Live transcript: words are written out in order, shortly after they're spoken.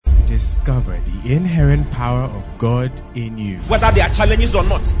discover the inherent power of God in you. Whether there are challenges or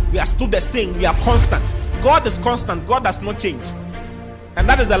not, we are still the same. We are constant. God is constant. God does not change. And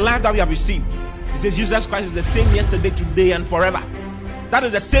that is the life that we have received. He says Jesus Christ is the same yesterday, today, and forever. That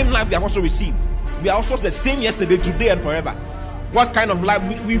is the same life we have also received. We are also the same yesterday, today, and forever. What kind of life?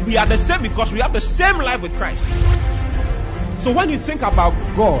 We are the same because we have the same life with Christ. So when you think about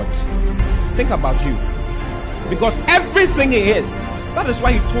God, think about you. Because everything He is, that is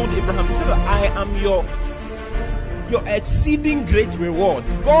why He told Abraham, He said, I am your exceeding great reward.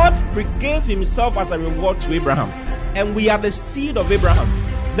 God gave Himself as a reward to Abraham. And we are the seed of Abraham.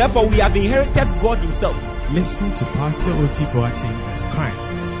 Therefore, we have inherited God Himself. Listen to Pastor O.T. Boateng as Christ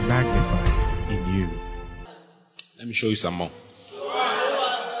is magnified in you. Let me show you some more.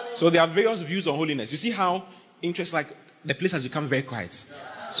 So there are various views on holiness. You see how interest, like the place has become very quiet.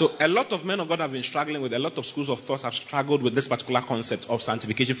 So a lot of men of God have been struggling with, a lot of schools of thought have struggled with this particular concept of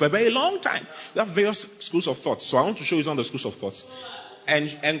sanctification for a very long time. We have various schools of thought. So I want to show you some of the schools of thought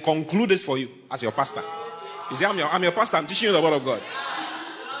and conclude it for you as your pastor. You see, I'm your pastor. I'm teaching you the word of God.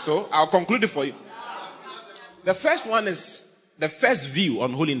 So I'll conclude it for you. The first one is, the first view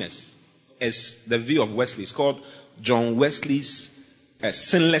on holiness is the view of Wesley. It's called John Wesley's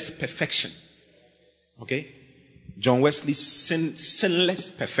sinless perfection. Okay? John Wesley's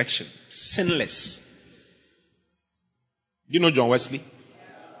sinless perfection. Sinless. You know John Wesley?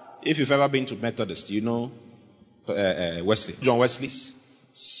 If you've ever been to Methodist, you know Wesley. John Wesley's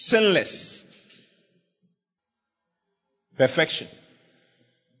sinless perfection.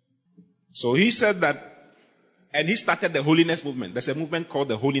 So he said that, and he started the holiness movement. There's a movement called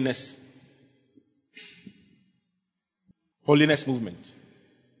the holiness movement.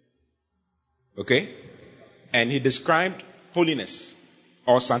 Okay? And he described holiness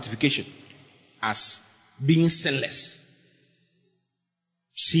or sanctification as being sinless.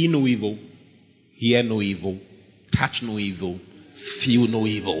 See no evil, hear no evil, touch no evil, feel no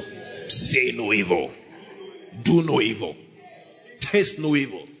evil, say no evil, do no evil, taste no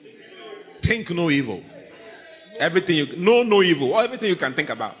evil, think no evil. Everything you know, no evil, or everything you can think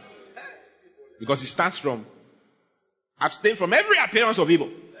about. Because it starts from abstain from every appearance of evil.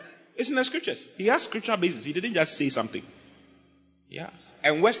 It's in the scriptures. He has scripture basis. He didn't just say something. Yeah.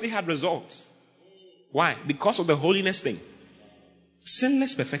 And Wesley had results. Why? Because of the holiness thing.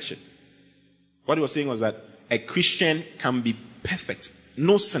 Sinless perfection. What he was saying was that a Christian can be perfect,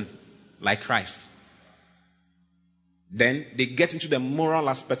 no sin, like Christ. Then they get into the moral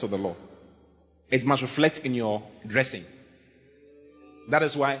aspects of the law. It must reflect in your dressing. That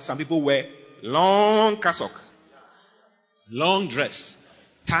is why some people wear long cassock, long dress,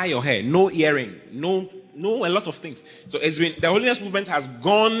 tie your hair, no earring, no a lot of things. So it's been, the holiness movement has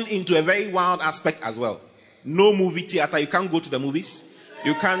gone into a very wild aspect as well. No movie theater, you can't go to the movies.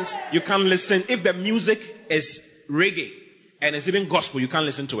 You can't listen. If the music is reggae and it's even gospel, you can't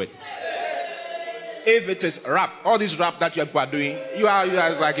listen to it. If it is rap, all this rap that you are doing, you are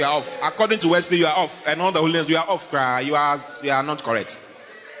like you're off. According to Wesley, you are off. And all the holiness, you are off. You are not correct.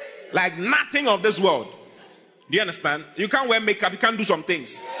 Like nothing of this world. Do you understand? You can't wear makeup, you can't do some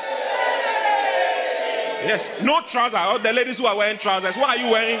things. Yes, no trousers. All the ladies who are wearing trousers, why are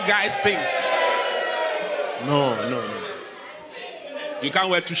you wearing guys' things? No. You can't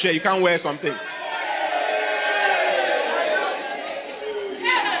wear touche, you can't wear some things.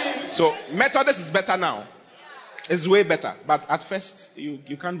 So Methodist is better now. It's way better. But at first,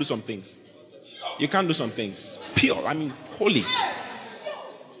 you can't do some things. You can't do some things. Pure, I mean holy.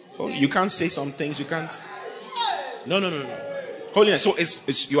 You can't say some things, you can't. No. Holiness. So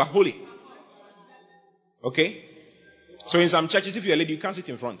it's you are holy. Okay? So in some churches, if you're a lady, you can't sit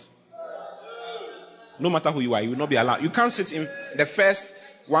in front. No matter who you are, you will not be allowed. You can't sit in the first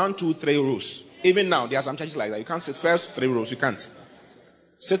 1, 2, 3 rows. Even now, there are some churches like that. You can't sit first 3 rows. You can't.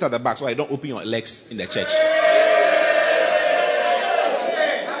 Sit at the back so I don't open your legs in the church.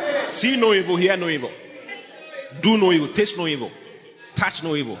 See no evil, hear no evil. Do no evil, taste no evil, touch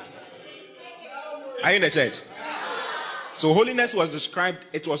no evil. Are you in the church? So holiness was described,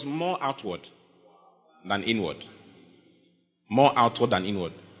 it was more outward than inward. More outward than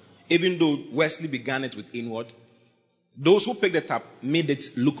inward. Even though Wesley began it with inward, those who picked it up made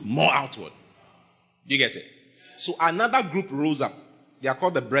it look more outward. Do you get it? So another group rose up. They are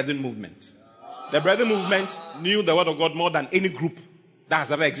called the Brethren Movement. The Brethren Movement knew the word of God more than any group that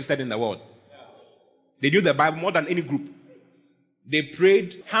has ever existed in the world. They knew the Bible more than any group. They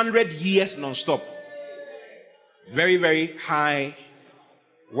prayed 100 years non-stop. Very, very high,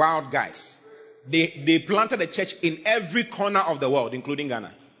 wild guys. They planted a church in every corner of the world, including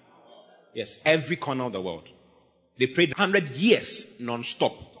Ghana. Yes, every corner of the world. They prayed 100 years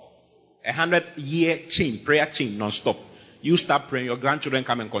non-stop. 100-year chain, prayer chain, non-stop. You start praying, your grandchildren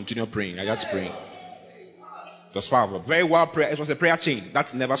come and continue praying. I just praying. It was powerful. Very wild prayer. It was a prayer chain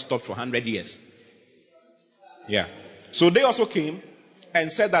that never stopped for 100 years. Yeah. So they also came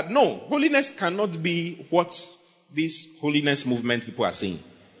and said that no, holiness cannot be what this holiness movement people are saying.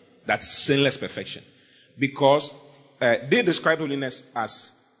 That's sinless perfection. Because they describe holiness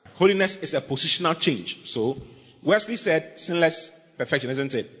as holiness is a positional change. So Wesley said sinless perfection,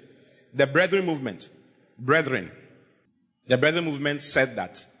 isn't it? The Brethren movement said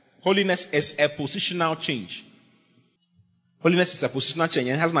that holiness is a positional change. Holiness is a positional change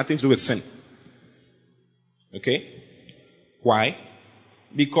and it has nothing to do with sin. Okay? Why?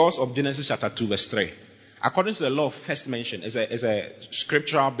 Because of Genesis chapter 2 verse 3. According to the law of first mention, is a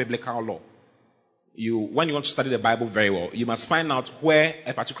scriptural biblical law. When you want to study the Bible very well, you must find out where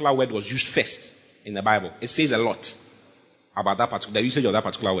a particular word was used first in the Bible. It says a lot about the usage of that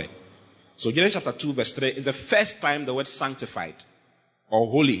particular word. So Genesis chapter 2 verse 3 is the first time the word sanctified or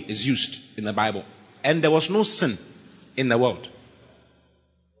holy is used in the Bible. And there was no sin in the world.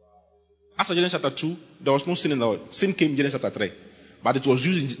 After Genesis chapter 2, there was no sin in the world. Sin came in Genesis chapter 3. But it was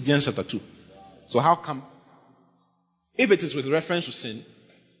used in Genesis chapter 2. So how come? If it is with reference to sin,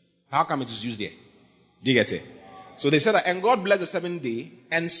 how come it is used there? Do you get it? So they said that, and God blessed the seventh day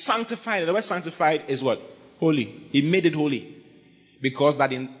and sanctified it. The word sanctified is what? Holy. He made it holy. Because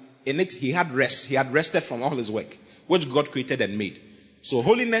that in it he had rest. He had rested from all his work, which God created and made. So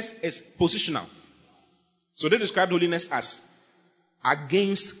holiness is positional. So they described holiness as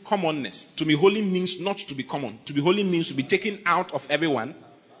against commonness. To be holy means not to be common. To be holy means to be taken out of everyone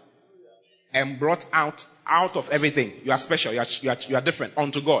and brought out of everything. You are special. You are different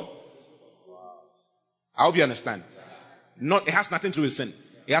unto God. I hope you understand. It has nothing to do with sin.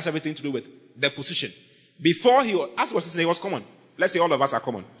 It has everything to do with the position. Before he was common. Let's say all of us are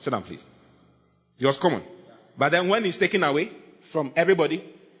common. Sit down, please. He was common. But then when he's taken away from everybody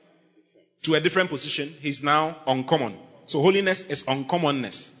to a different position, he's now uncommon. So holiness is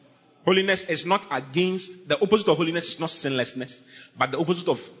uncommonness. Holiness is not against, the opposite of holiness is not sinlessness, but the opposite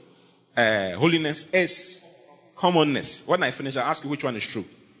of holiness is commonness. When I finish, I'll ask you which one is true.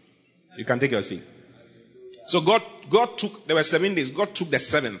 You can take your seat. So God took, there were 7 days, God took the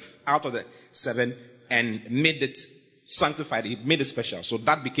seventh out of the 7 and made it sanctified. He made it special. So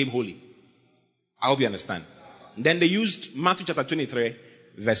that became holy. I hope you understand. Then they used Matthew chapter 23,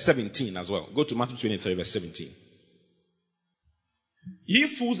 verse 17 as well. Go to Matthew 23, verse 17. Ye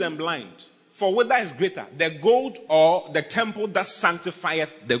fools and blind, for whether is greater, the gold or the temple that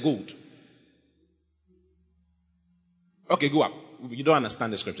sanctifieth the gold? Okay, go up. You don't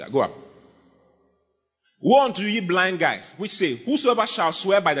understand the scripture. Go up. Woe unto ye blind guys, which say, whosoever shall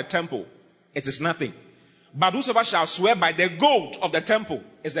swear by the temple, it is nothing. But whosoever shall swear by the gold of the temple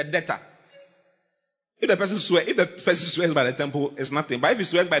is a debtor. If the person swears by the temple, it's nothing. But if he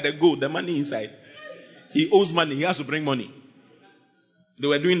swears by the gold, the money inside, he owes money, he has to bring money. They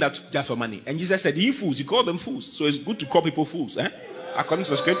were doing that just for money. And Jesus said, ye fools, you call them fools. So it's good to call people fools, according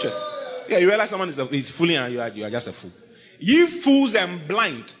to the scriptures. Yeah, you realize someone is fooling and you are just a fool. Ye fools and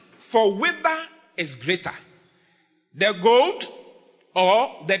blind, for whither is greater, the gold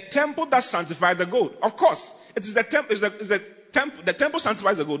or the temple that sanctifies the gold? Of course, it is the temple. The temple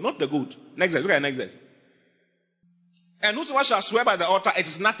sanctifies the gold, not the gold. Next verse. Look at the next verse. And whosoever shall swear by the altar, it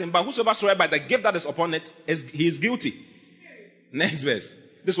is nothing. But whosoever swear by the gift that is upon it, he is guilty. Next verse.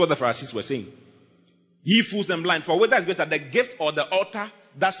 This is what the Pharisees were saying. Ye fools and blind, for whether is greater, the gift or the altar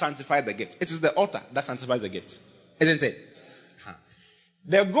that sanctifies the gift? It is the altar that sanctifies the gift, isn't it?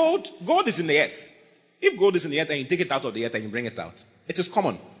 The gold is in the earth. If gold is in the earth and you take it out of the earth and you bring it out, it is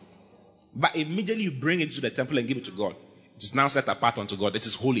common. But immediately you bring it to the temple and give it to God, it is now set apart unto God. It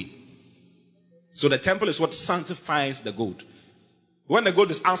is holy. So the temple is what sanctifies the gold. When the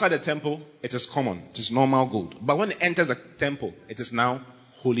gold is outside the temple, it is common. It is normal gold. But when it enters the temple, it is now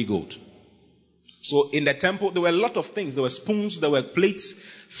holy gold. So in the temple, there were a lot of things. There were spoons, there were plates,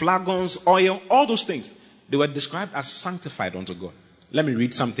 flagons, oil, all those things. They were described as sanctified unto God. Let me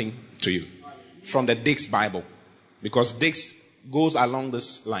read something to you from the Dix Bible, because Dix goes along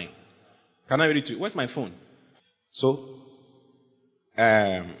this line. Can I read it to you? Where's my phone? So,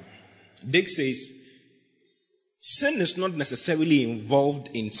 Dix says, sin is not necessarily involved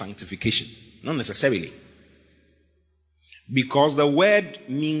in sanctification. Not necessarily. Because the word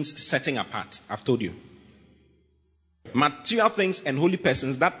means setting apart. I've told you. Material things and holy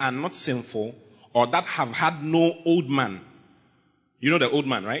persons that are not sinful or that have had no old man. You know the old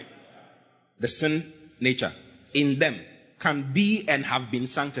man, right? The sin nature in them can be and have been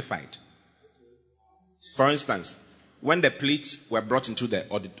sanctified. For instance, when the plates were brought into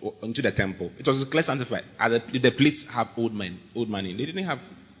the temple, it was declared sanctified. Did the plates have old money? They didn't have.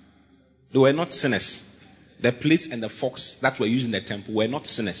 They were not sinners. The plates and the forks that were used in the temple were not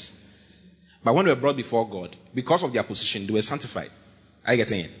sinners. But when they were brought before God, because of their position, they were sanctified. Are you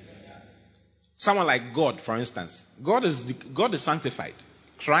getting it? Someone like God, for instance. God is sanctified.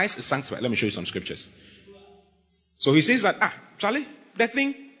 Christ is sanctified. Let me show you some scriptures. So he says that, Charlie, that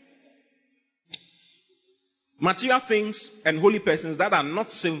thing, material things and holy persons that are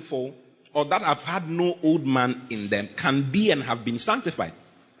not sinful or that have had no old man in them can be and have been sanctified.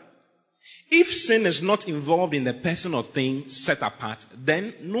 If sin is not involved in the person or thing set apart,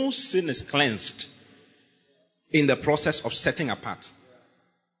 then no sin is cleansed in the process of setting apart.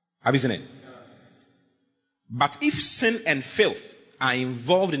 Have you seen it? But if sin and filth are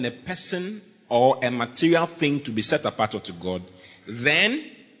involved in a person or a material thing to be set apart unto God, then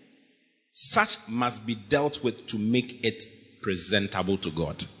such must be dealt with to make it presentable to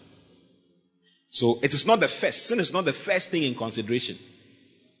God. So it is not the first. Sin is not the first thing in consideration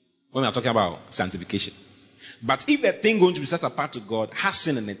when we are talking about sanctification. But if the thing going to be set apart to God has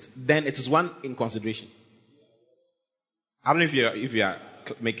sin in it, then it is one in consideration. I don't know if you are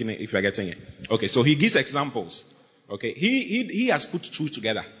making it, if you are getting it. Okay, so he gives examples. Okay, he has put two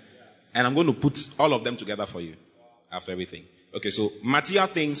together, and I'm going to put all of them together for you after everything. Okay, so material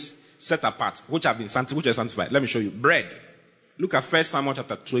things set apart, which have been sanctified, which are sanctified. Let me show you. Bread. Look at 1 Samuel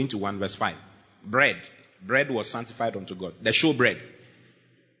chapter 21, verse 5. Bread was sanctified unto God. The show bread.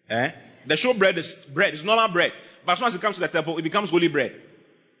 The show bread is normal bread. But as soon as it comes to the temple, it becomes holy bread.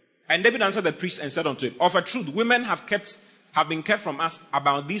 And David answered the priest and said unto him, of a truth, women have been kept from us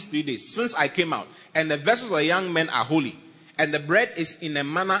about these 3 days since I came out. And the vessels of the young men are holy. And the bread is in a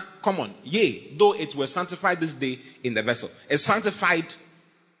manner common. Yea, though it was sanctified this day in the vessel. It's sanctified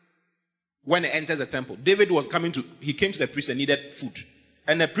when it enters the temple. David he came to the priest and needed food.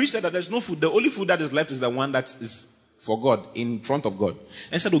 And the priest said that there's no food. The only food that is left is the one that is for God, in front of God.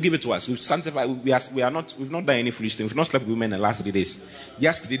 And said, give it to us. We've sanctified, we've not done any foolish thing. We've not slept with women in the last 3 days.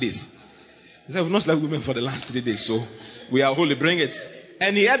 Just 3 days. He said, we've not slept with women for the last 3 days, so we are holy, bring it.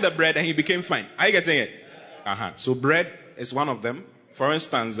 And he had the bread and he became fine. Are you getting it? So bread is one of them. For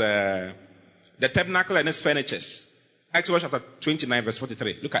instance, the tabernacle and its furnitures. Exodus chapter 29, verse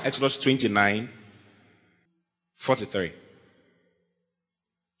 43. Look at Exodus 29, 43.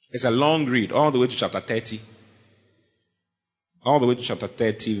 It's a long read, all the way to chapter 30. All the way to chapter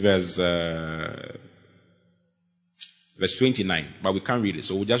 30, verse 29. But we can't read it,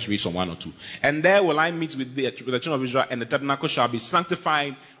 so we'll just read some 1 or 2. And there will I meet with the children of Israel, and the tabernacle shall be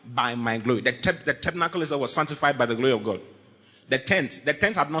sanctified by my glory. The tabernacle was sanctified by the glory of God. The tent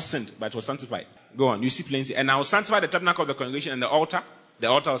had not sinned, but it was sanctified. Go on, you see plenty. And I will sanctify the tabernacle of the congregation and the altar. The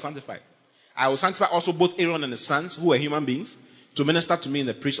altar was sanctified. I will sanctify also both Aaron and his sons, who were human beings, to minister to me in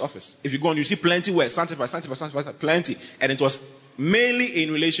the priest's office. If you go on, you see plenty where sanctify, plenty. And it was mainly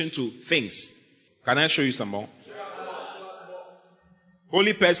in relation to things. Can I show you some more?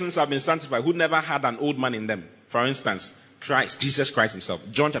 Holy persons have been sanctified who never had an old man in them. For instance, Jesus Christ himself.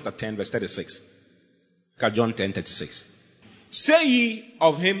 John chapter 10, verse 36. Look at John 10, 36. Say ye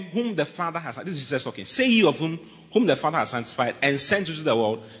of him whom the Father has, this is Jesus talking. Say ye of whom the Father has sanctified and sent into the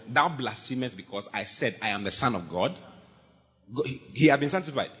world, thou blasphemest because I said I am the Son of God. He had been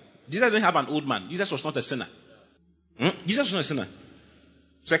sanctified. Jesus didn't have an old man. Jesus was not a sinner. Jesus was not a sinner.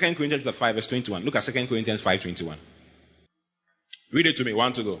 2 Corinthians 5 verse 21. Look at 2 Corinthians 5:21. Read it to me.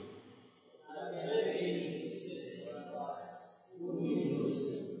 1 to go.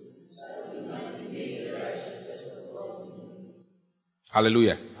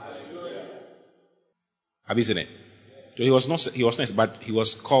 Hallelujah. Have you seen it? So he was not, but he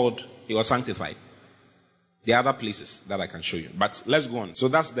was called, he was sanctified. There are other places that I can show you. But let's go on. So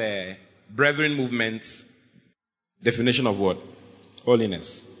that's the Brethren movement definition of what?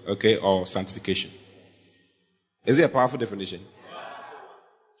 Holiness. Okay? Or sanctification. Is it a powerful definition?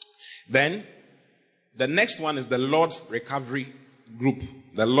 Then, the next one is the Lord's recovery group.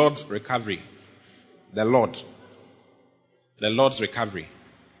 The Lord's recovery. The Lord's recovery.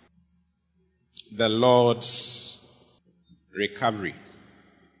 The Lord's recovery.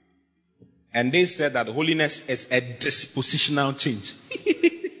 And they said that holiness is a dispositional change.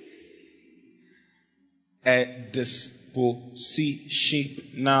 A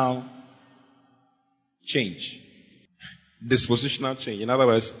dispositional change. Dispositional change. In other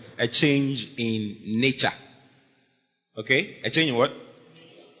words, a change in nature. Okay? A change in what?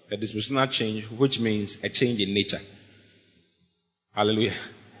 A dispositional change, which means a change in nature. Hallelujah.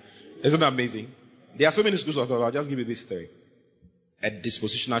 Isn't that amazing? There are so many schools of thought. I'll just give you these 3. a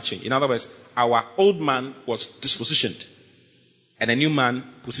dispositional change. In other words, our old man was dispositioned and a new man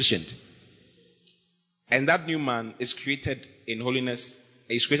positioned. And that new man is created in holiness,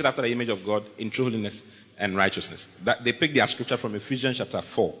 is created after the image of God in true holiness and righteousness. That they pick their scripture from Ephesians chapter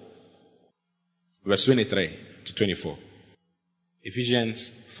 4, verse 23 to 24.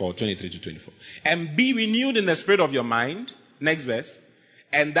 Ephesians 4, 23 to 24. And be renewed in the spirit of your mind. Next verse.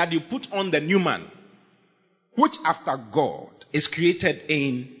 And that you put on the new man, which after God is created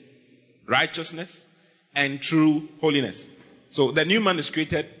in righteousness and true holiness. So the new man is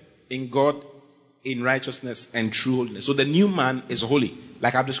created in God in righteousness and true holiness. So the new man is holy,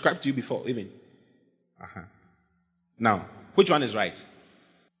 like I've described to you before, even. Now, which one is right?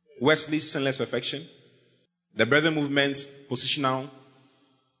 Wesley's sinless perfection, the Brethren movement's positional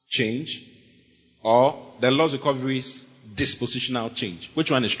change, or the Lord's recovery's dispositional change?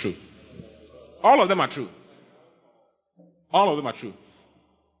 Which one is true? All of them are true. All of them are true.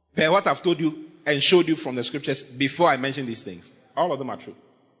 Per what I've told you and showed you from the scriptures before I mentioned these things. All of them are true.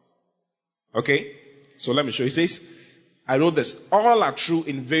 Okay? So let me show you. He says, I wrote this. All are true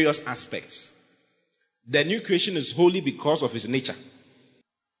in various aspects. The new creation is holy because of his nature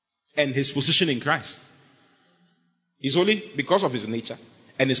and his position in Christ. He's holy because of his nature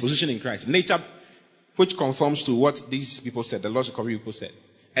and his position in Christ. Nature, which conforms to what these people said, the Lord's recovery people said.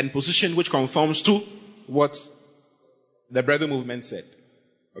 And position, which conforms to what the Brethren movement said.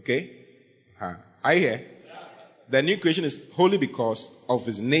 Okay? Are you here? The new creation is holy because of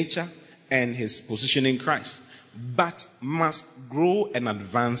his nature and his position in Christ, but must grow and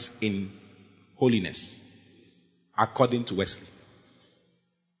advance in holiness, according to Wesley.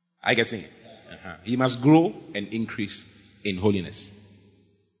 Are you getting it? He must grow and increase in holiness.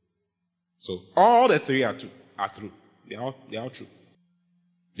 So all the three are true. They are all true.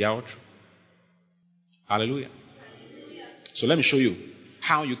 They are all true. Hallelujah. So let me show you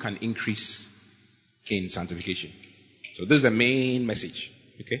how you can increase in sanctification. So this is the main message.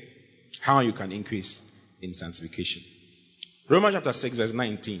 Okay? How you can increase in sanctification. Romans chapter 6 verse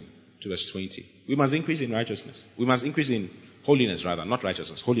 19 to verse 20. We must increase in righteousness. We must increase in holiness rather, not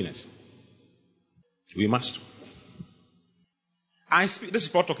righteousness, holiness. We must. This is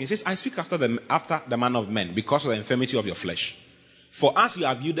Paul talking. He says, I speak after the manner of men because of the infirmity of your flesh. For as you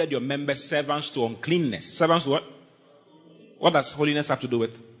have yielded your members servants to uncleanness. Servants to what? What does holiness have to do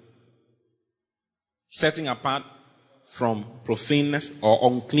with? Setting apart from profaneness or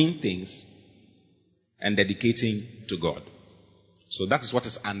unclean things and dedicating to God. So that is what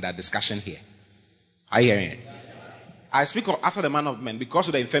is under discussion here. Are you hearing it? I speak after the manner of men because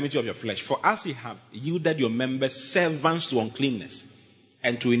of the infirmity of your flesh. For as you have yielded your members servants to uncleanness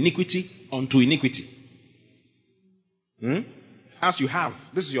and to iniquity unto iniquity. As you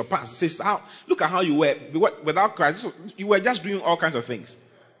have. This is your past. It says, look at how you were without Christ. You were just doing all kinds of things.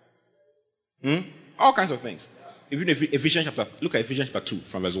 All kinds of things. Look at Ephesians chapter 2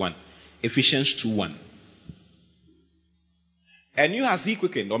 from verse 1. Ephesians 2:1. And you has he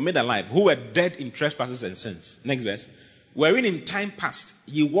quickened or made alive who were dead in trespasses and sins. Next verse. Wherein in time past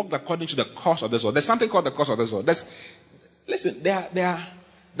ye walked according to the course of this world. There's something called the course of this world. Listen,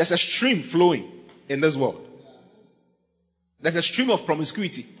 there's a stream flowing in this world. There's a stream of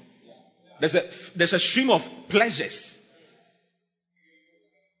promiscuity. There's a stream of pleasures.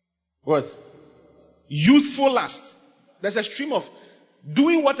 What? Youthful lust. There's a stream of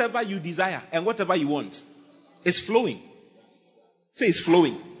doing whatever you desire and whatever you want. It's flowing. Say it's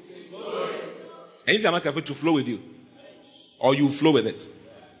flowing. And if you're not careful, to flow with you. Or you flow with it.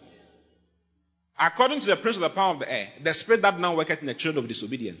 According to the prince of the power of the air, the spirit that now worketh in the children of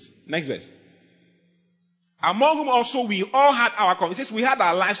disobedience. Next verse. Among whom also we all had our conversations. We had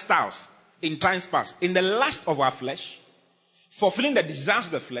our lifestyles in times past. In the lust of our flesh. Fulfilling the desires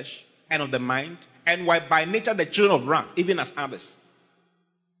of the flesh and of the mind. And by nature the children of wrath, even as others.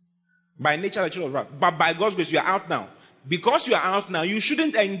 By nature the children of wrath. But by God's grace, you are out now. Because you are out now, you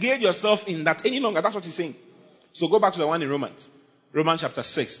shouldn't engage yourself in that any longer. That's what he's saying. So go back to the one in Romans. Romans chapter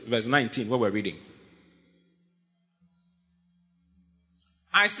 6, verse 19, where we're reading.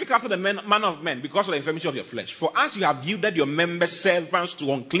 I speak after the manner of men because of the infirmity of your flesh. For as you have yielded your members servants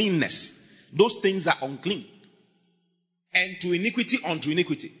to uncleanness, those things are unclean. And to iniquity unto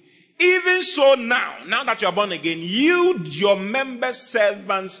iniquity. Even so now that you are born again, yield your members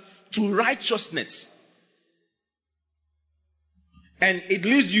servants to righteousness. And it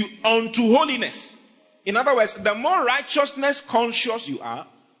leads you unto holiness. In other words, the more righteousness conscious you are,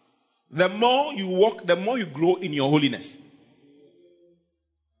 the more you walk, the more you grow in your holiness.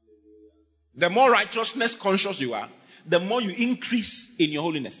 The more righteousness conscious you are, the more you increase in your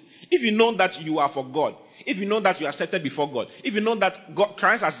holiness. If you know that you are for God, if you know that you are accepted before God, if you know that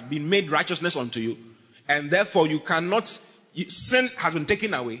Christ has been made righteousness unto you, and therefore sin has been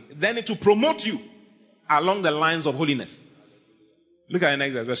taken away, then it will promote you along the lines of holiness. Look at the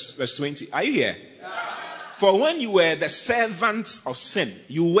next verse 20. Are you here? For when you were the servants of sin,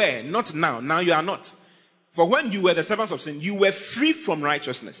 you were, not now. Now you are not. For when you were the servants of sin, you were free from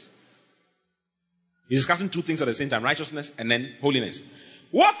righteousness. He's discussing two things at the same time, righteousness and then holiness.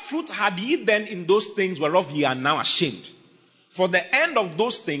 What fruit had ye then in those things whereof ye are now ashamed? For the end of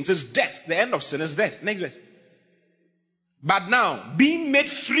those things is death. The end of sin is death. Next verse. But now, being made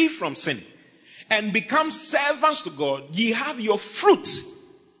free from sin and become servants to God, ye have your fruit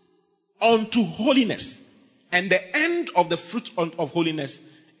unto holiness. And the end of the fruit of holiness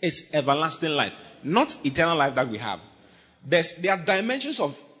is everlasting life. Not eternal life that we have. There are dimensions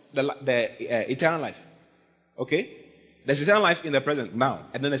of the eternal life. Okay? There's eternal life in the present now.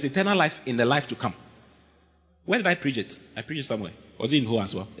 And then there's eternal life in the life to come. Where did I preach it? I preached it somewhere. Was it in Ho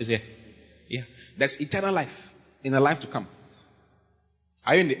as well? It's here. Yeah. There's eternal life in the life to come.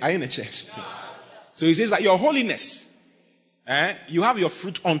 Are you in the church? So he says that your holiness, you have your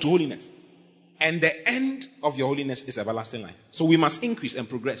fruit unto holiness. And the end of your holiness is everlasting life. So we must increase and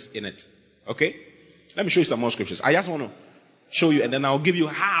progress in it. Okay? Let me show you some more scriptures. I just want to show you, and then I'll give you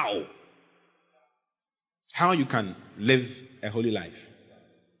how you can live a holy life.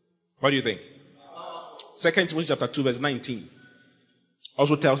 What do you think? 2 Timothy chapter 2 verse 19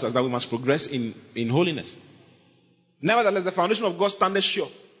 also tells us that we must progress in holiness. Nevertheless, the foundation of God standeth sure,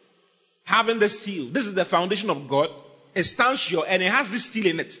 having the seal. This is the foundation of God. It stands sure, and it has this seal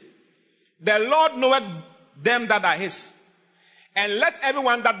in it. The Lord knoweth them that are his. And let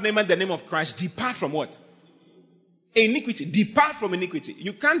everyone that nameth the name of Christ depart from what? Iniquity. Depart from iniquity.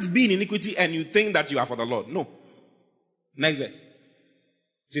 You can't be in iniquity and you think that you are for the Lord. No. Next verse.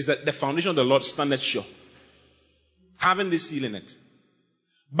 It says that the foundation of the Lord standeth sure, having this seal in it.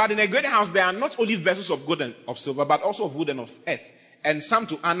 But in a great house there are not only vessels of gold and of silver, but also of wood and of earth, and some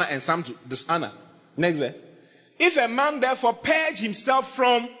to honor and some to dishonor. Next verse. If a man therefore purge himself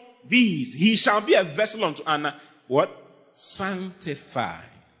from these, he shall be a vessel unto honor. What? Sanctified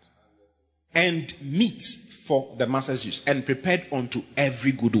and meet for the master's use, and prepared unto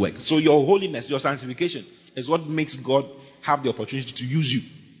every good work. So your holiness, your sanctification is what makes God have the opportunity to use you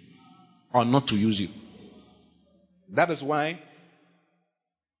or not to use you. That is why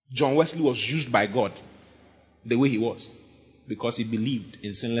John Wesley was used by God the way he was, because he believed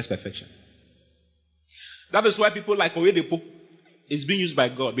in sinless perfection. That is why people like Oyedepo is being used by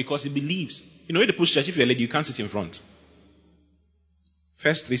God, because he believes. You know, Oyedepo's church, if you're a lady, you can't sit in front.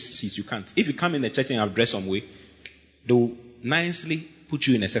 First 3 seats, you can't. If you come in the church and you have dressed some way, they'll nicely put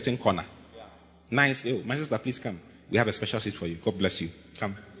you in a certain corner. Nicely. Oh, my sister, please come. We have a special seat for you. God bless you.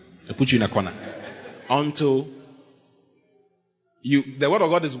 Come. They'll put you in a corner. Until the word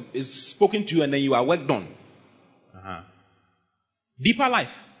of God is spoken to you and then you are worked on. Deeper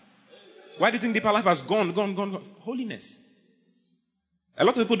life. Why do you think deeper life has gone? Holiness. A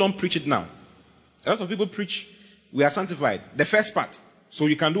lot of people don't preach it now. A lot of people preach, we are sanctified. The first part. So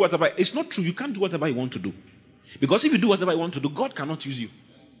you can do whatever. It's not true. You can't do whatever you want to do. Because if you do whatever you want to do, God cannot use you.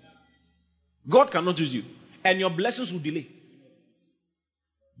 God cannot use you. And your blessings will delay.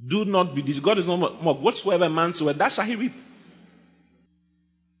 Do not be this. God is not mocked. Whatsoever man soweth, that shall he reap.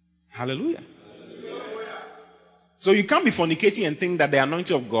 Hallelujah. So you can't be fornicating and think that the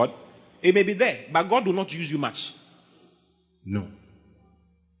anointing of God, it may be there, but God will not use you much. No.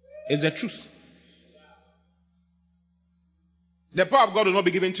 It's the truth. The power of God will not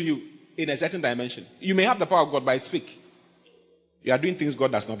be given to you in a certain dimension. You may have the power of God, but it's fake. You are doing things God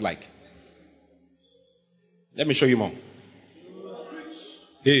does not like. Let me show you more. 1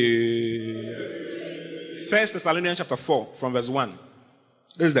 Thessalonians chapter 4 from verse 1.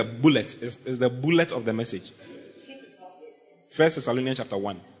 This is the bullet. It's the bullet of the message. 1 Thessalonians chapter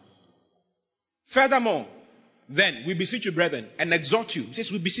 1. Furthermore, then we beseech you, brethren, and exhort you. He says,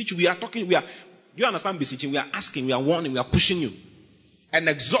 we beseech you. We are talking. Do you understand beseeching? We are asking. We are warning. We are pushing you, and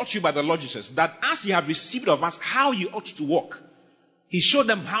exhort you by the Lord Jesus, that as you have received of us how you ought to walk, He showed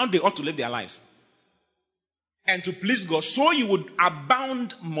them how they ought to live their lives, and to please God, so you would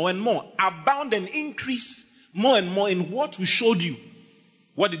abound more and more, abound and increase more and more in what we showed you.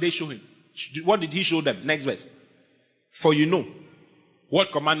 What did they show him? What did he show them? Next verse. For you know what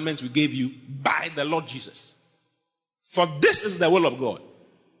commandments we gave you by the Lord Jesus. For this is the will of God.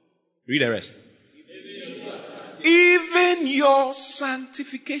 Read the rest. Even your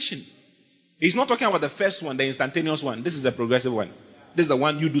sanctification. He's not talking about the first one, the instantaneous one. This is the progressive one. This is the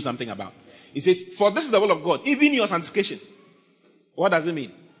one you do something about. He says, for this is the will of God, even your sanctification. What does it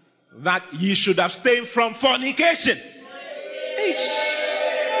mean? that ye should abstain from fornication.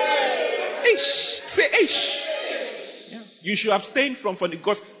 Say ish. Yeah. You should abstain from fornication,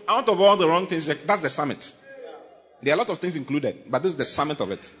 because out of all the wrong things, that's the summit. There are a lot of things included, but this is the summit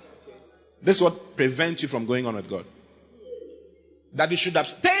of it. This is what prevents you from going on with God. That you should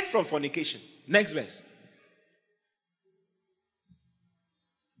abstain from fornication. Next verse.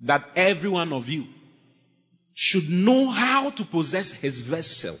 That every one of you should know how to possess his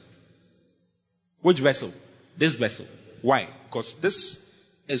vessel. Which vessel? This vessel. Why? Because this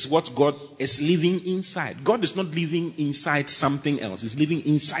is what God is living inside. God is not living inside something else. He's living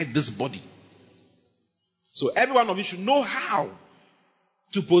inside this body. So every one of you should know how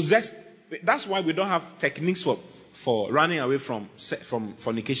to possess. That's why we don't have techniques for running away from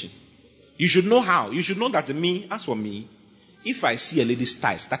fornication. You should know how. You should know that as for me, if I see a lady's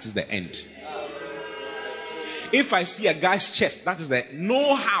thighs, that is the end. If I see a guy's chest, that is the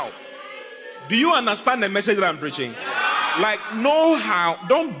know how. Do you understand the message that I'm preaching? Like, know how.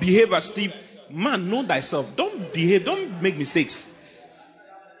 Don't behave as Steve. Man, know thyself. Don't behave. Don't make mistakes.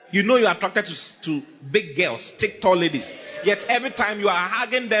 You know you are attracted to big girls, thick, tall ladies. Yet every time you are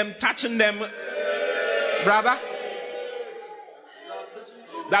hugging them, touching them, brother,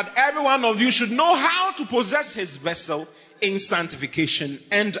 that every one of you should know how to possess his vessel in sanctification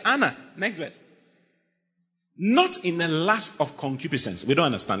and honor. Next verse. Not in the lust of concupiscence. We don't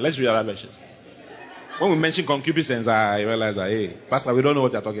understand. Let's read other versions. When we mention concupiscence, I realize that, hey, Pastor, we don't know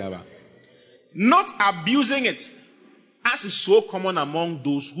what you're talking about. Not abusing it, as is so common among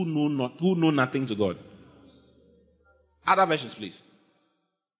those who know nothing to God. Other versions, please.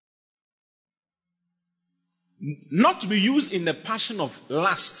 Not to be used in the passion of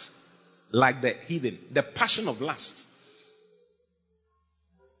lust, like the heathen. The passion of lust.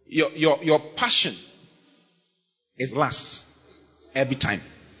 Your passion is lust every time.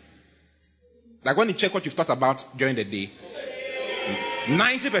 Like when you check what you've thought about during the day,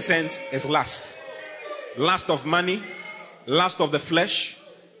 90% is lust. Lust of money, lust of the flesh,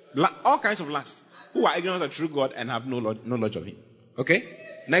 all kinds of lust. Who are ignorant of the true God and have no knowledge of him.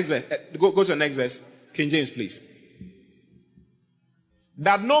 Okay? Next verse. Go to the next verse. King James, please.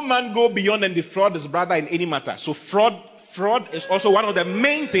 That no man go beyond and defraud his brother in any matter. So fraud is also one of the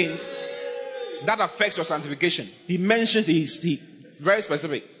main things that affects your sanctification. He mentions, he very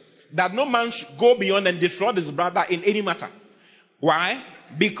specific, that no man should go beyond and defraud his brother in any matter. Why?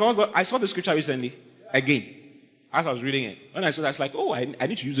 Because I saw the scripture recently, again, as I was reading it. When I saw that, I was like, oh, I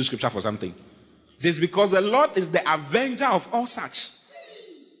need to use the scripture for something. It says, because the Lord is the avenger of all such.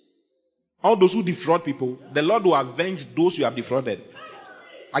 All those who defraud people, the Lord will avenge those you have defrauded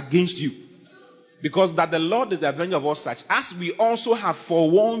against you. Because that the Lord is the avenger of all such, as we also have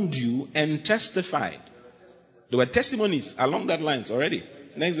forewarned you and testified. There were testimonies along that lines already.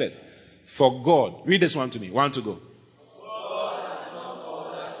 Next verse. For God, read this one to me. 1 to go.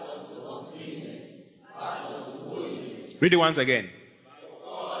 Read it once again.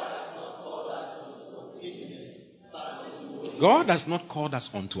 God has not called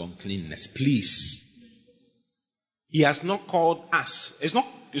us unto uncleanness. Please. He has not called us. It's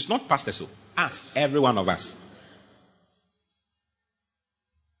not Pastor so. Us, every one of us.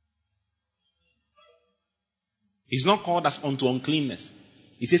 He's not called us unto uncleanness.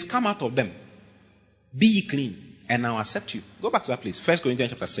 He says, come out of them. Be ye clean, and I'll accept you. Go back to that place. 1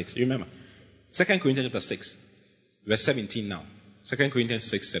 Corinthians chapter 6. You remember? 2 Corinthians chapter 6. Verse 17 now. 2 Corinthians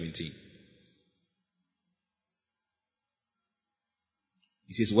 6, 17.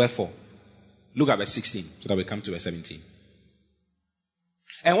 He says, wherefore? Look at verse 16, so that we come to verse 17.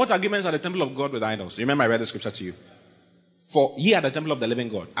 And what arguments are the temple of God with idols? Remember I read the scripture to you. For ye are the temple of the living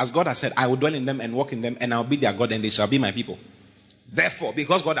God. As God has said, I will dwell in them and walk in them, and I will be their God, and they shall be my people. Therefore,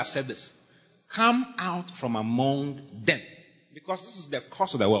 because God has said this, come out from among them. Because this is the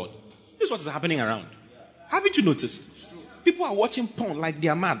cause of the world. This is what is happening around. Haven't you noticed? People are watching porn like they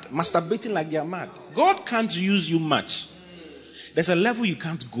are mad, masturbating like they are mad. God can't use you much. There's a level you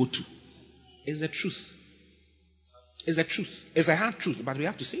can't go to. It's the truth. It's the truth. It's a hard truth, but we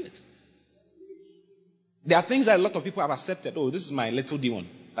have to say it. There are things that a lot of people have accepted. Oh, this is my little demon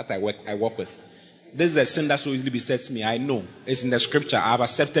that I work with. This is a sin that so easily besets me. I know. It's in the scripture. I have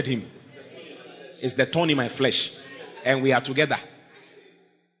accepted him. It's the thorn in my flesh. And we are together.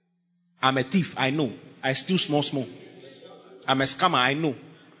 I'm a thief. I know. I steal small. I'm a scammer. I know.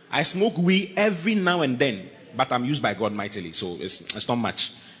 I smoke weed every now and then. But I'm used by God mightily. So it's not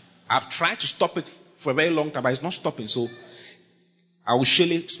much. I've tried to stop it for a very long time. But it's not stopping. So I will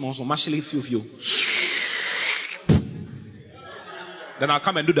shell it small. Few. Then I'll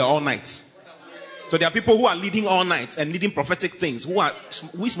come and do the all night. So there are people who are leading all night and leading prophetic things who are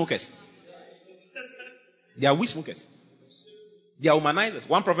weed smokers. They are weed smokers. They are humanizers.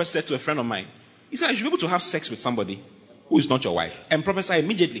 One prophet said to a friend of mine, he said, you should be able to have sex with somebody who is not your wife and prophesy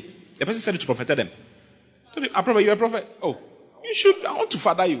immediately. The person said it to prophet them. So I prophet, you're a prophet. Oh, you should. I want to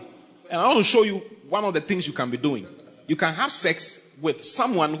father you. And I want to show you one of the things you can be doing. You can have sex with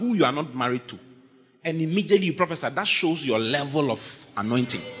someone who you are not married to. And immediately you prophesy. That shows your level of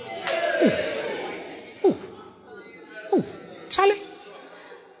anointing. Ooh. Charlie.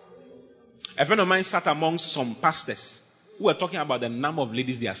 A friend of mine sat amongst some pastors who were talking about the number of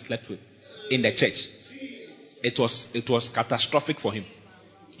ladies they have slept with in the church. It was catastrophic for him.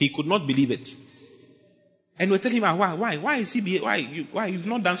 He could not believe it. And we're telling him, why is he why you've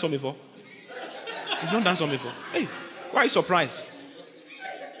not done so before? You've not done so before. Hey, why are you surprised?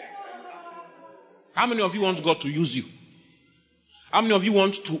 How many of you want God to use you? How many of you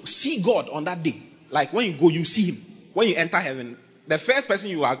want to see God on that day? Like when you go, you see him. When you enter heaven, the first person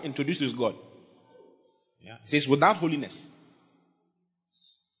you are introduced to is God. Yeah. It says, without holiness,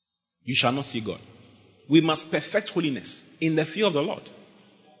 you shall not see God. We must perfect holiness in the fear of the Lord.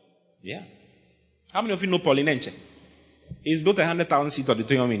 Yeah. How many of you know Pauline Enche? He's built 100,000 seat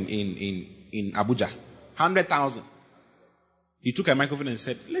auditorium in Abuja. 100,000. He took a microphone and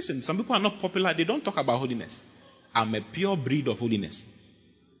said, listen, some people are not popular. They don't talk about holiness. I'm a pure breed of holiness.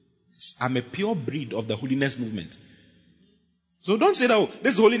 I'm a pure breed of the holiness movement. So don't say that, oh,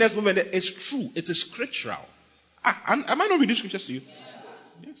 this holiness movement is true. It is scriptural. Am I not reading scriptures to you?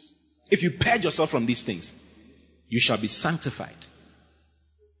 Yes. If you purge yourself from these things, you shall be sanctified.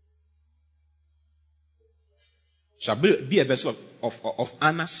 Shall be a vessel of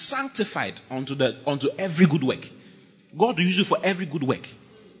honor, sanctified unto every good work. God will use you for every good work.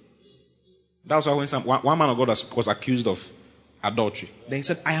 That was why when one man of God was accused of adultery, then he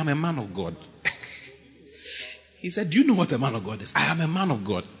said, I am a man of God. He said, do you know what a man of God is? I am a man of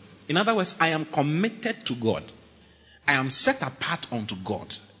God. In other words, I am committed to God. I am set apart unto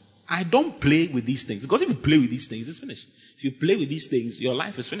God. I don't play with these things. Because if you play with these things, it's finished. If you play with these things, your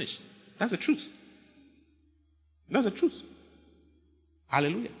life is finished. That's the truth. That's the truth.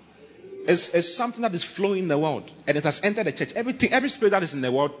 Hallelujah. It's something that is flowing in the world. And it has entered the church. Every spirit that is in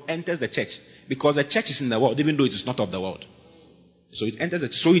the world enters the church. Because the church is in the world, even though it is not of the world. So it enters the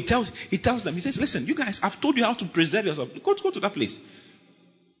church. So he tells them, he says, listen, you guys, I've told you how to preserve yourself. Go to that place.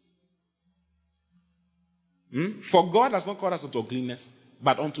 For God has not called us unto uncleanness,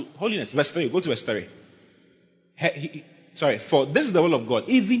 but unto holiness. Verse 3. Go to verse 3. For this is the will of God,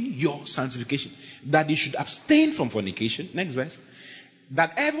 even your sanctification, that you should abstain from fornication. Next verse.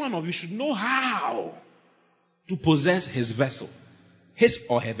 That every one of you should know how to possess his vessel, his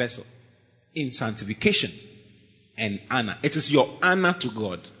or her vessel, in sanctification and honor. It is your honor to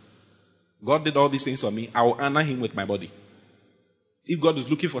God. God did all these things for me. I will honor him with my body. If God is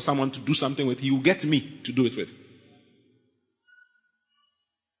looking for someone to do something with, he will get me to do it with.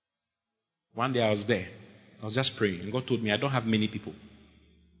 One day I was there. I was just praying. And God told me, I don't have many people.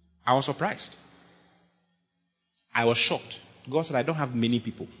 I was surprised. I was shocked. God said, I don't have many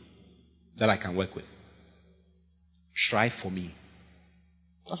people that I can work with. Try for me.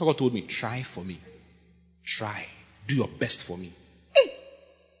 That's what God told me. Try for me. Try. Do your best for me.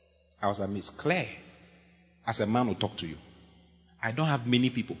 I was amazed. Claire, as a man will talk to you. I don't have many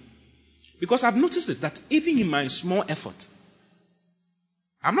people. Because I've noticed it, that even in my small effort,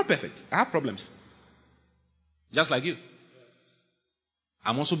 I'm not perfect. I have problems. Just like you.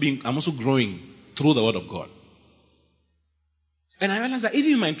 I'm also growing through the word of God. And I realized that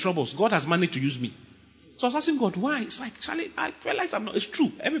even in my troubles, God has managed to use me. So I was asking God, why? It's like, Charlie, I realize it's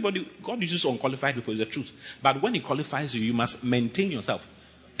true. God uses unqualified people, it's the truth. But when he qualifies you, you must maintain yourself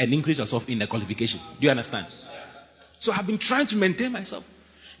and increase yourself in the qualification. Do you understand? So I've been trying to maintain myself.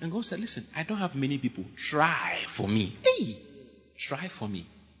 And God said, listen, I don't have many people. Try for me. Hey, try for me.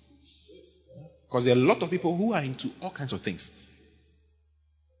 Because there are a lot of people who are into all kinds of things.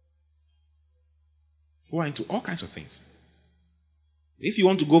 If you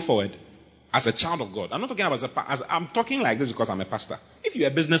want to go forward as a child of God, I'm not talking about I'm talking like this because I'm a pastor. If you're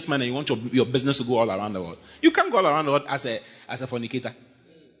a businessman and you want your business to go all around the world, you can't go all around the world as a fornicator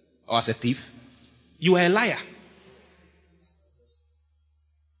or as a thief. You are a liar.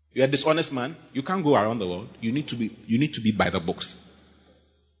 You're a dishonest man. You can't go around the world. You need to be by the books.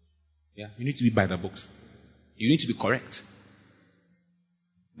 Yeah, you need to be by the books. You need to be correct.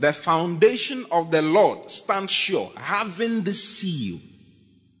 The foundation of the Lord stands sure, having the seal.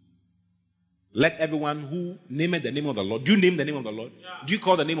 Let everyone who nameth the name of the Lord. Do you name the name of the Lord? Yeah. Do you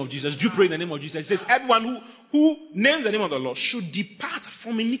call the name of Jesus? Do you pray in the name of Jesus? It says everyone who names the name of the Lord should depart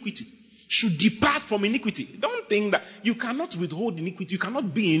from iniquity. should depart from iniquity. Don't think that you cannot withhold iniquity. You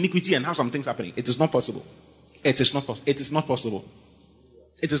cannot be in iniquity and have some things happening. It is not possible. It is not possible. It is not possible.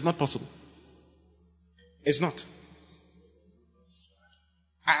 It is not possible. It's not.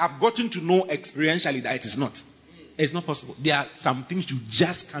 I have gotten to know experientially that it is not. It's not possible. There are some things you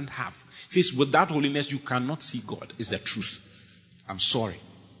just can't have. It says, without holiness, you cannot see God. It's the truth. I'm sorry.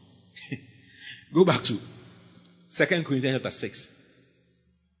 Go back to 2 Corinthians chapter 6.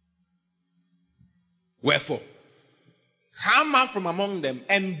 Wherefore, come out from among them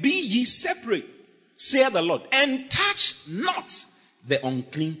and be ye separate, saith the Lord, and touch not the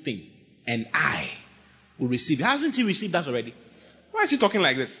unclean thing, and I will receive. Hasn't he received that already? Why is he talking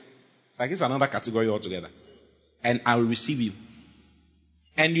like this? Like it's another category altogether. And I will receive you.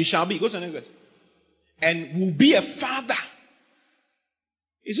 And you shall be. Go to the next verse. And will be a father.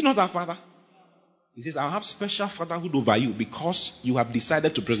 Is he not our father? He says, I'll have special fatherhood over you because you have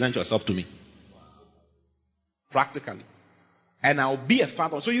decided to present yourself to me. Practically. And I'll be a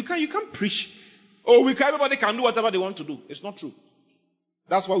father. So you can't preach. Oh, everybody can do whatever they want to do. It's not true.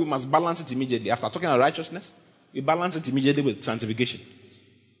 That's why we must balance it immediately. After talking about righteousness, we balance it immediately with sanctification.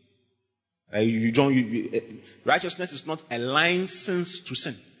 Righteousness is not a license to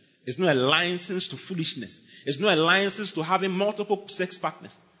sin. It's not a license to foolishness. It's not a license to having multiple sex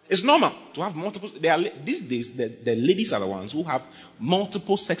partners. It's normal to have multiple. These days, the ladies are the ones who have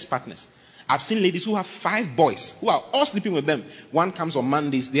multiple sex partners. I've seen ladies who have 5 boys who are all sleeping with them. One comes on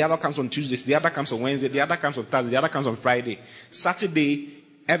Mondays, the other comes on Tuesdays, the other comes on Wednesday, the other comes on Thursday, the other comes on Friday. Saturday,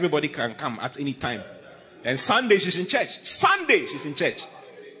 everybody can come at any time. And Sunday, she's in church. Sunday, she's in church.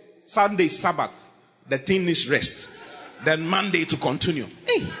 Sunday, Sabbath. The thing is rest. Then Monday to continue.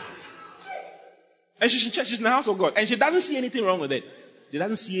 Hey. And she's in church. She's in the house of God. And she doesn't see anything wrong with it. She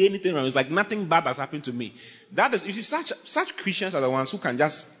doesn't see anything wrong. It's like nothing bad has happened to me. That is, you see, such Christians are the ones who can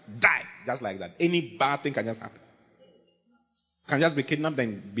just die. Just like that. Any bad thing can just happen. Can just be kidnapped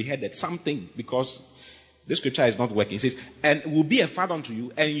and beheaded. Something. Because this scripture is not working. It says, and will be a father unto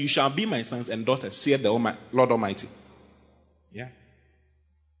you, and you shall be my sons and daughters, saith the Lord Almighty. Yeah.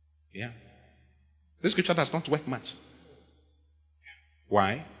 Yeah. This scripture does not work much.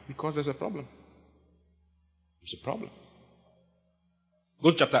 Why? Because there's a problem. There's a problem.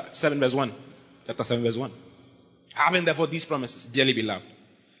 Go to chapter 7 verse 1. Chapter 7 verse 1. Having therefore these promises, dearly beloved,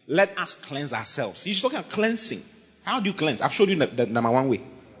 let us cleanse ourselves. He's talking about cleansing. How do you cleanse? I've showed you the number 1 way.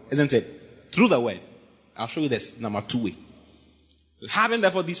 Isn't it? Through the word. I'll show you this number 2 way. Having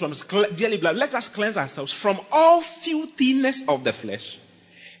therefore these promises, dearly beloved, let us cleanse ourselves from all filthiness of the flesh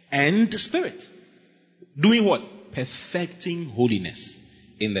and the spirit. Doing what? Perfecting holiness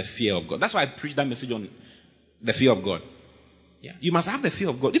in the fear of God. That's why I preached that message on the fear of God. Yeah. You must have the fear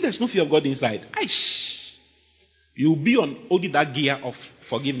of God. If there's no fear of God inside, you'll be on only that gear of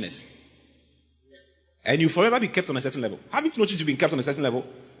forgiveness. And you'll forever be kept on a certain level. Haven't you noticed you've been kept on a certain level?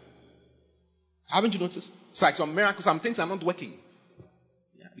 Haven't you noticed? It's like some miracles, some things are not working.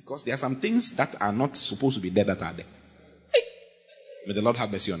 Yeah, because there are some things that are not supposed to be there that are there. May the Lord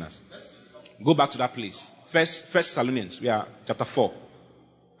have mercy on us. Go back to that place. First Thessalonians, we are chapter 4.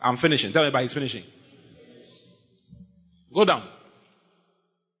 I'm finishing. Tell everybody he's finishing. Go down.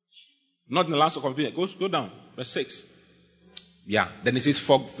 Not in the last of completion. Go down. Verse 6. Yeah. Then it says,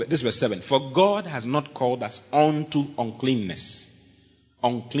 this is verse 7. For God has not called us unto uncleanness,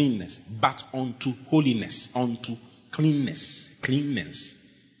 but unto holiness, unto cleanness,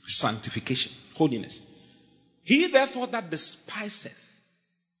 sanctification, holiness. He therefore that despiseth,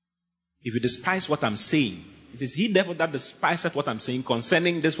 if you despise what I'm saying, it says, he therefore that despiseth what I'm saying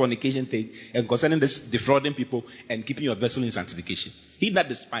concerning this fornication thing and concerning this defrauding people and keeping your vessel in sanctification. He that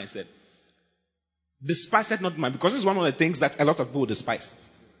despiseth not man, because it's one of the things that a lot of people despise.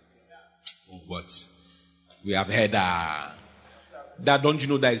 Oh, what? We have heard that. Don't you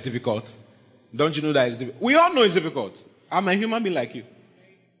know that is difficult? Don't you know that is difficult? We all know it's difficult. I'm a human being like you.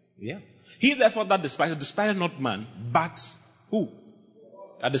 Yeah. He therefore that despiseth not man, but who?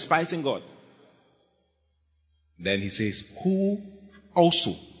 Are despising God. Then he says, who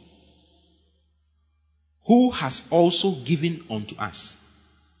has also given unto us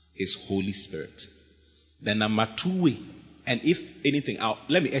his Holy Spirit. The number 2 way, and if anything,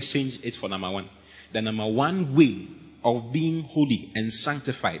 let me exchange it for number 1. The number 1 way of being holy and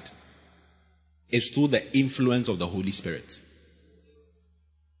sanctified is through the influence of the Holy Spirit.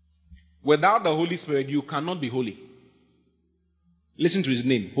 Without the Holy Spirit, you cannot be holy. Listen to his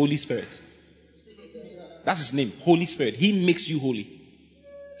name, Holy Spirit. That's his name, Holy Spirit. He makes you holy.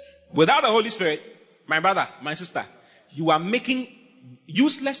 Without the Holy Spirit, my brother, my sister, you are making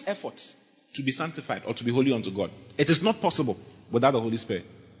useless efforts to be sanctified or to be holy unto God. It is not possible without the Holy Spirit.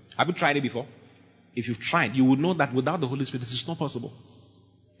 Have you tried it before? If you've tried, you would know that without the Holy Spirit, it is not possible.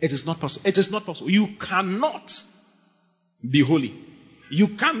 It is not possible. It is not possible. You cannot be holy. You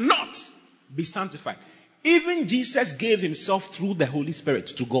cannot be sanctified. Even Jesus gave himself through the Holy Spirit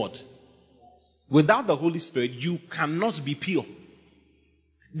to God. Without the Holy Spirit, you cannot be pure.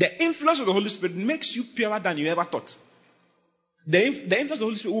 The influence of the Holy Spirit makes you purer than you ever thought. The influence of the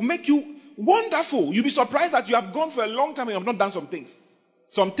Holy Spirit will make you wonderful. You'll be surprised that you have gone for a long time and you have not done some things.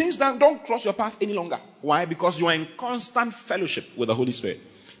 Some things that don't cross your path any longer. Why? Because you are in constant fellowship with the Holy Spirit.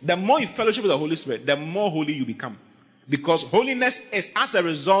 The more you fellowship with the Holy Spirit, the more holy you become. Because holiness is as a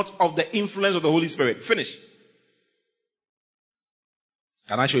result of the influence of the Holy Spirit. Finish.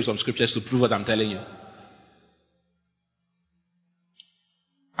 Can I show you some scriptures to prove what I'm telling you?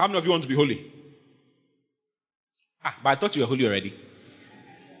 How many of you want to be holy? But I thought you were holy already.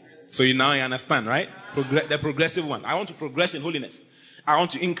 So you understand, right? The progressive one. I want to progress in holiness. I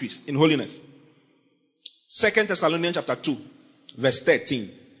want to increase in holiness. 2 Thessalonians chapter 2, verse 13.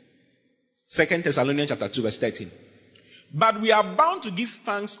 2 Thessalonians chapter 2, verse 13. But we are bound to give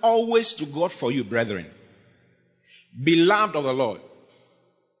thanks always to God for you, brethren, beloved of the Lord,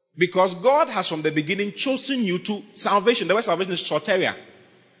 because God has from the beginning chosen you to salvation. The word salvation is soteria.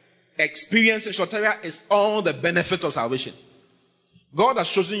 Experiencing soteria is all the benefits of salvation. God has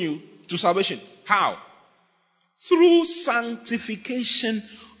chosen you to salvation. How? Through sanctification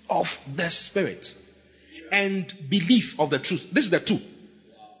of the Spirit and belief of the truth. This is the two.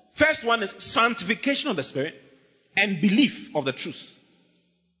 First one is sanctification of the Spirit and belief of the truth.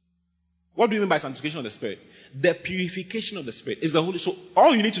 What do you mean by sanctification of the Spirit? The purification of the Spirit is the Holy. So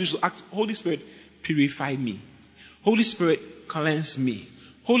all you need to do is to ask, Holy Spirit, purify me. Holy Spirit, cleanse me.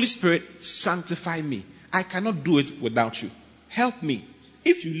 Holy Spirit, sanctify me. I cannot do it without you. Help me.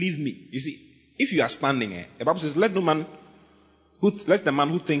 If you leave me, you see, if you are standing, the Bible says, let the man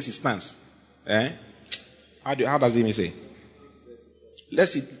who thinks he stands. How does it even say?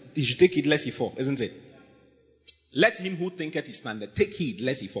 He should take heed lest he fall, isn't it? Let him who thinketh he standeth take heed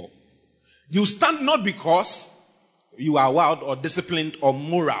lest he fall. You stand not because you are wild or disciplined or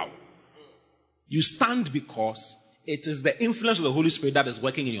moral. You stand because it is the influence of the Holy Spirit that is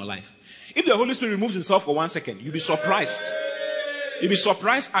working in your life. If the Holy Spirit removes himself for 1 second, you'll be surprised. You'll be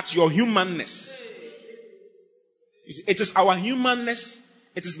surprised at your humanness. You see, it is our humanness,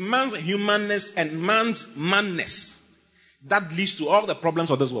 it is man's humanness and man's manness that leads to all the problems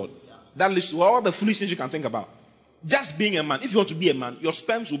of this world. That leads to all the foolish things you can think about. Just being a man. If you want to be a man, your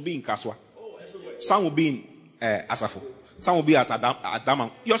sperms will be in Kaswa. Some will be in Asafo. Some will be at Adama.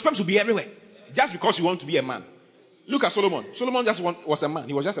 Your sperms will be everywhere. Just because you want to be a man. Look at Solomon. Solomon was a man.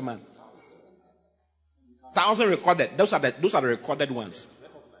 He was just a man. 1,000 recorded. Those are the recorded ones.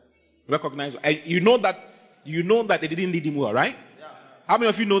 Recognized. And you know that they didn't lead him well, right? How many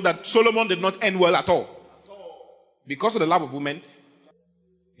of you know that Solomon did not end well at all? Because of the love of women,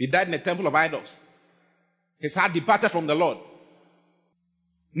 he died in the temple of idols. His heart departed from the Lord.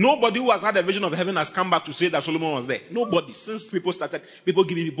 Nobody who has had a vision of heaven has come back to say that Solomon was there. Nobody. Since people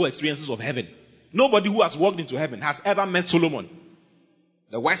giving people experiences of heaven. Nobody who has walked into heaven has ever met Solomon.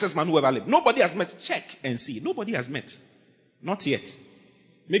 The wisest man who ever lived. Nobody has met. Check and see. Nobody has met. Not yet.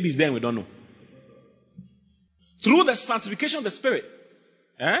 Maybe it's there and we don't know. Through the sanctification of the Spirit.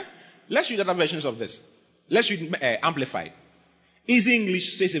 Let's read other versions of this. Let's read Amplified. Easy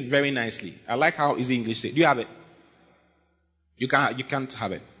English says it very nicely. I like how Easy English says it. Do you have it? You can't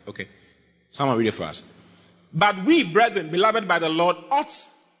have it. Okay. Someone read it for us. But we, brethren, beloved by the Lord, ought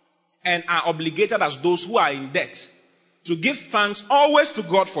and are obligated as those who are in debt to give thanks always to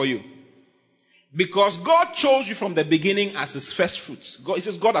God for you. Because God chose you from the beginning as his first fruits. He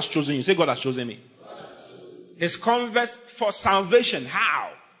says, God has chosen you. Say, God has chosen me. His converts for salvation.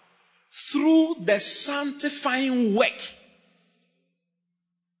 How? Through the sanctifying work.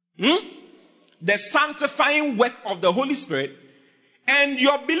 The sanctifying work of the Holy Spirit and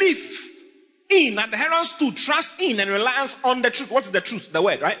your belief in, adherence to, trust in, and reliance on the truth. What is the truth? The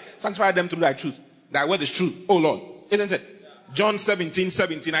word, right? Sanctify them through thy truth. Thy word is true. Oh Lord. Isn't it? John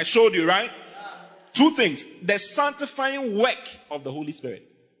 17:17. I showed you, right? Two things. The sanctifying work of the Holy Spirit.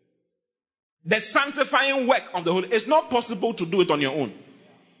 The sanctifying work of the Holy Spirit. It's not possible to do it on your own.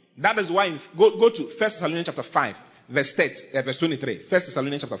 That is why, go to 1 Thessalonians chapter 5, verse 23. 1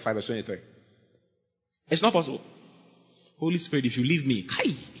 Thessalonians chapter 5, verse 23. It's not possible. Holy Spirit, if you leave me,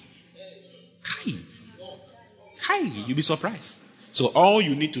 you'll be surprised. So all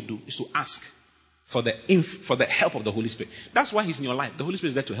you need to do is to ask for the help of the Holy Spirit. That's why he's in your life. The Holy Spirit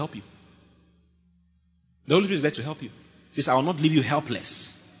is there to help you. The Holy Spirit is there to help you. He says, I will not leave you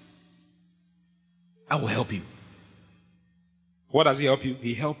helpless. I will help you. What does he help you?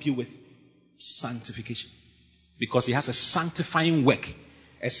 He helps you with sanctification. Because he has a sanctifying work,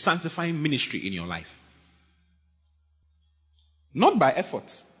 a sanctifying ministry in your life. Not by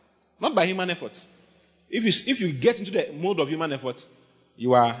effort, not by human effort. If you get into the mode of human effort,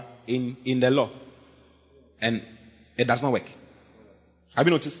 you are in the law. And it does not work. Have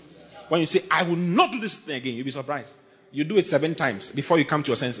you noticed? When you say, I will not do this thing again, you'll be surprised. You do it 7 times before you come to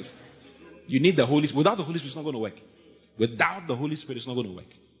your senses. You need the Holy Spirit. Without the Holy Spirit, it's not going to work. Without the Holy Spirit, it's not going to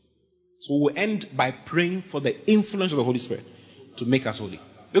work. So we'll end by praying for the influence of the Holy Spirit to make us holy.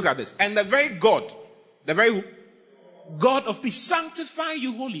 Look at this. And the very God of peace, sanctify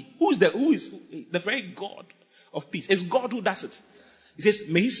you holy. Who is the very God of peace? It's God who does it. He says,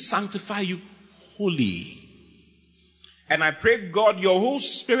 may he sanctify you holy. And I pray, God, your whole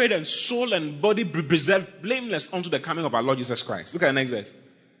spirit and soul and body be preserved blameless unto the coming of our Lord Jesus Christ. Look at the next verse.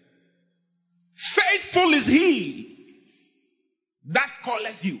 Faithful is he that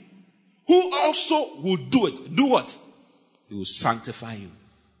calleth you, who also will do it. Do what? He will sanctify you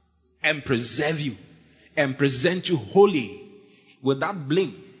and preserve you and present you holy without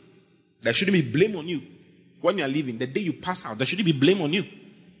blame. There shouldn't be blame on you when you are leaving. The day you pass out, there shouldn't be blame on you.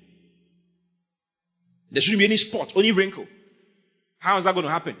 There shouldn't be any spot, any wrinkle. How is that going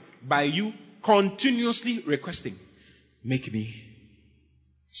to happen? By you continuously requesting, make me,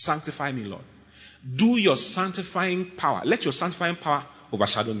 sanctify me, Lord. Do your sanctifying power. Let your sanctifying power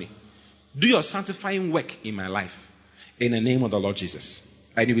overshadow me. Do your sanctifying work in my life. In the name of the Lord Jesus.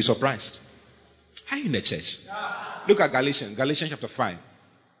 And you'll be surprised. How are you in the church? Look at Galatians chapter 5.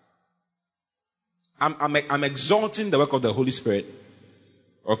 I'm exalting the work of the Holy Spirit.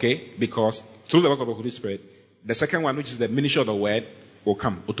 Okay? Because through the work of the Holy Spirit, the second one, which is the ministry of the word, will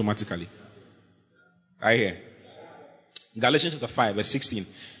come automatically. I hear. Galatians chapter 5, verse 16.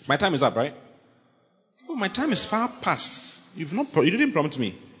 My time is up, right? Oh, my time is far past. You didn't prompt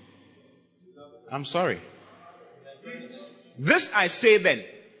me. I'm sorry. This I say then.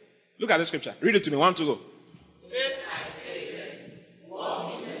 Look at the scripture. Read it to me. 1, 2, go. This I say then.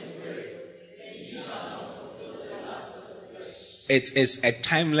 Walk in the Spirit, and you shall not fulfill the lust of the flesh. It is a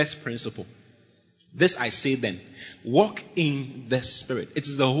timeless principle. This I say then. Walk in the Spirit. It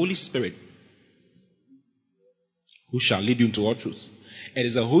is the Holy Spirit who shall lead you into all truth. It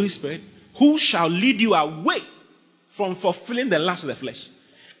is the Holy Spirit who shall lead you away from fulfilling the lust of the flesh.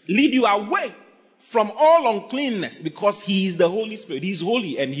 Lead you away from all uncleanness, because he is the Holy Spirit. He is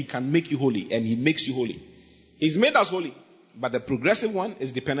holy and he can make you holy, and he makes you holy. He's made us holy, but the progressive one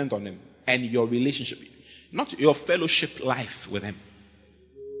is dependent on him and your relationship, not your fellowship life with him.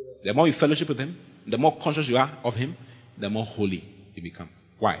 The more you fellowship with him, the more conscious you are of him, the more holy you become.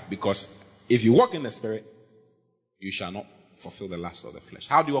 Why? Because if you walk in the Spirit, you shall not fulfill the lust of the flesh.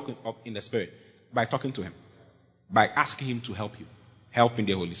 How do you walk in the Spirit? By talking to him, by asking him to help you. Help in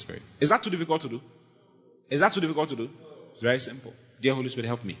the Holy Spirit. Is that too difficult to do? Is that too difficult to do? It's very simple. Dear Holy Spirit,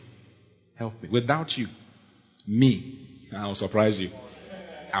 help me. Help me. Without you, I'll surprise you.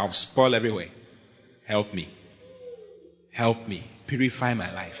 I'll spoil everywhere. Help me. Help me. Purify my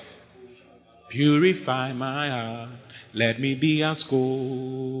life. Purify my heart. Let me be as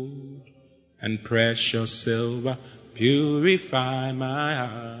gold and precious silver. Purify my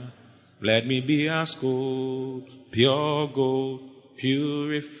heart. Let me be as gold, pure gold.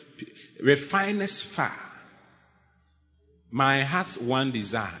 Refinest fire. My heart's one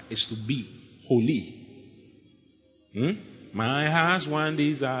desire is to be holy. My heart's one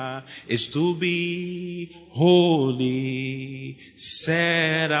desire is to be holy,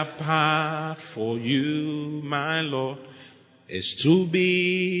 set apart for you, my Lord, is to be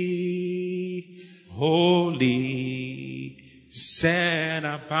holy, set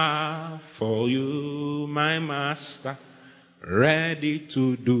apart for you, my Master, ready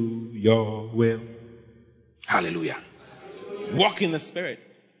to do your will. Hallelujah. Walk in the Spirit.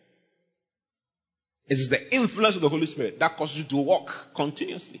 It is the influence of the Holy Spirit that causes you to walk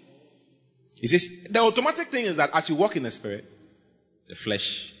continuously. He says, the automatic thing is that as you walk in the Spirit, the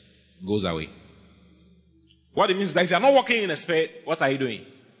flesh goes away. What it means is that if you are not walking in the Spirit, what are you doing?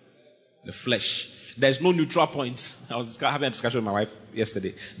 The flesh. There's no neutral point. I was having a discussion with my wife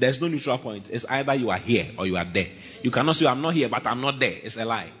yesterday. There's no neutral point. It's either you are here or you are there. You cannot say, I'm not here, but I'm not there. It's a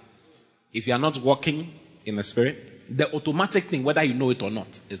lie. If you are not walking in the Spirit, the automatic thing, whether you know it or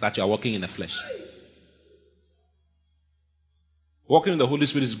not, is that you are walking in the flesh. Walking in the Holy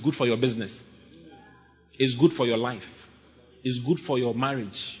Spirit is good for your business. It's good for your life. It's good for your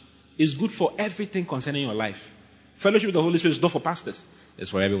marriage. It's good for everything concerning your life. Fellowship with the Holy Spirit is not for pastors. It's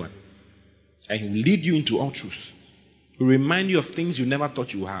for everyone. And he will lead you into all truth. He will remind you of things you never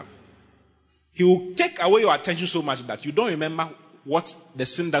thought you would have. He will take away your attention so much that you don't remember what the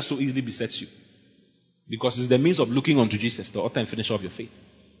sin that so easily besets you. Because it's the means of looking unto Jesus, the author and finisher of your faith.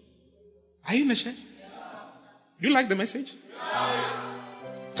 Are you in the church? Do you like the message?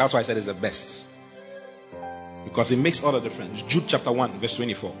 That's why I said it's the best. Because it makes all the difference. Jude chapter 1, verse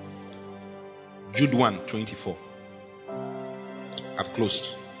 24. Jude 1, 24. I've closed.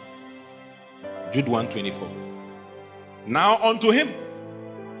 Jude 1, 24. Now unto him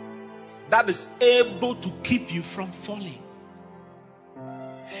that is able to keep you from falling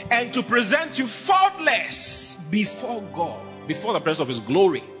and to present you faultless before God, before the presence of his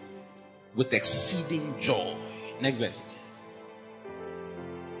glory, with exceeding joy. Next verse.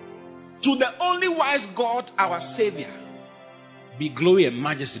 To the only wise God, our Savior, be glory and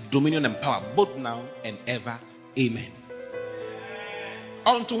majesty, dominion and power, both now and ever. Amen.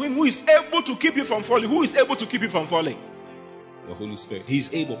 Unto him who is able to keep you from falling. Who is able to keep you from falling? The Holy Spirit. He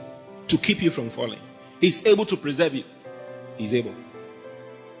is able to keep you from falling. He is able to preserve you. He is able.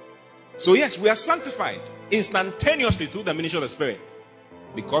 So yes, we are sanctified instantaneously through the ministry of the Spirit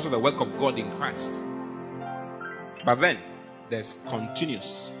because of the work of God in Christ. But then there's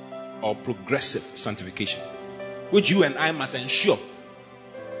continuous or progressive sanctification, which you and I must ensure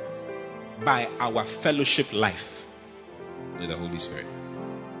by our fellowship life with the Holy Spirit.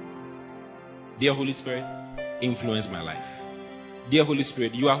 Dear Holy Spirit, influence my life. Dear Holy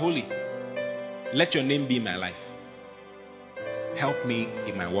Spirit, you are holy. Let your name be in my life. Help me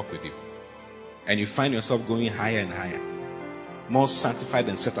in my walk with you. And you find yourself going higher and higher, more sanctified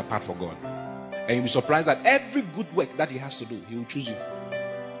and set apart for God. And you'll be surprised that every good work that he has to do, he will choose you.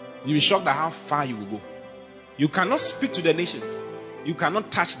 You'll be shocked at how far you will go. You cannot speak to the nations. You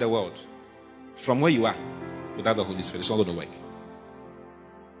cannot touch the world from where you are without the Holy Spirit. It's not going to work.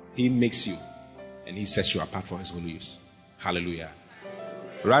 He makes you and he sets you apart for his holy use. Hallelujah.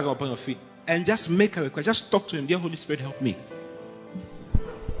 Rise up on your feet and just make a request. Just talk to him. Dear Holy Spirit, help me.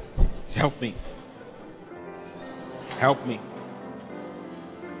 Help me. Help me.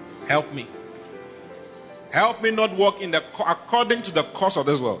 Help me. Help me not walk according to the course of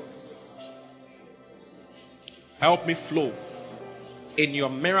this world. Help me flow in your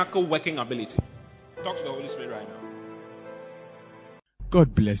miracle working ability. Talk to the Holy Spirit right now.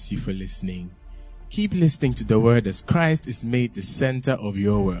 God bless you for listening. Keep listening to the word as Christ is made the center of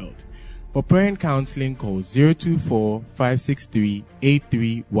your world. For prayer and counseling, call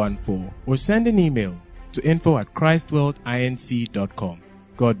 024-563-8314 or send an email to info@christworldinc.com.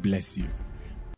 God bless you.